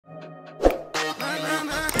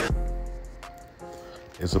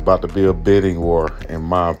It's about to be a bidding war, in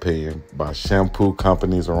my opinion, by shampoo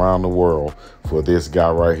companies around the world for this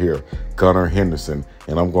guy right here, Gunnar Henderson.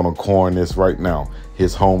 And I'm going to coin this right now.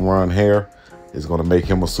 His home run hair is going to make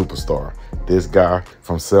him a superstar. This guy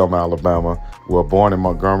from Selma, Alabama, well, born in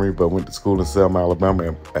Montgomery, but went to school in Selma, Alabama,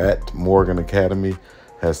 and at Morgan Academy,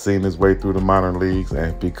 has seen his way through the minor leagues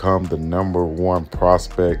and become the #1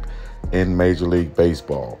 prospect in Major League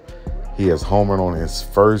Baseball. He has homered on his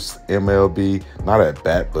first MLB, not at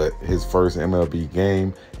bat, but his first MLB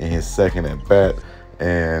game and his second at bat.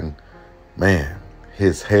 And man,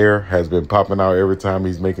 his hair has been popping out every time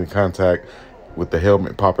he's making contact with the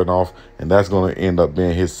helmet popping off, and that's going to end up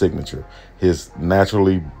being his signature. His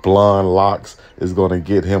naturally blonde locks is going to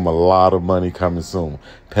get him a lot of money coming soon.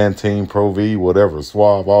 Pantene Pro-V, whatever,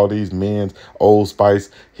 Suave, all these men's, Old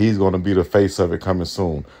Spice, he's going to be the face of it coming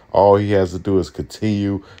soon. All he has to do is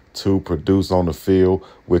continue to produce on the field,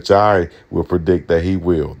 which I will predict that he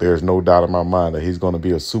will. There's no doubt in my mind that he's going to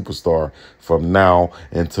be a superstar from now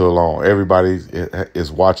until long. Everybody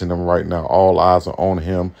is watching him right now. All eyes are on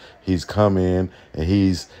him. He's come in and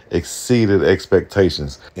he's exceeded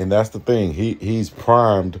expectations. And that's the thing. He's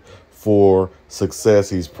primed for success.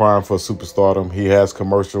 He's primed for superstardom. He has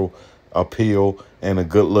commercial appeal and a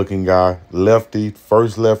good-looking guy. Lefty,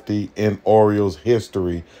 first lefty in Orioles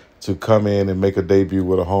history to come in and make a debut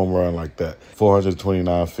with a home run like that.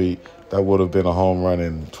 429 feet. That would have been a home run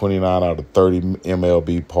in 29 out of 30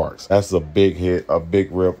 MLB parks. That's a big hit, a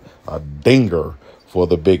big rip, a dinger for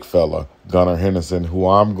the big fella, Gunnar Henderson, who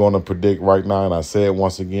I'm going to predict right now, and I say it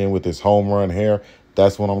once again with his home run hair,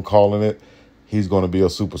 that's what I'm calling it. He's going to be a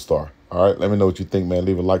superstar. All right, let me know what you think, man.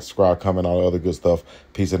 Leave a like, subscribe, comment, all the other good stuff.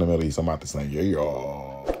 Peace in the Middle East. I'm out to say,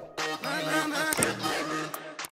 yeah.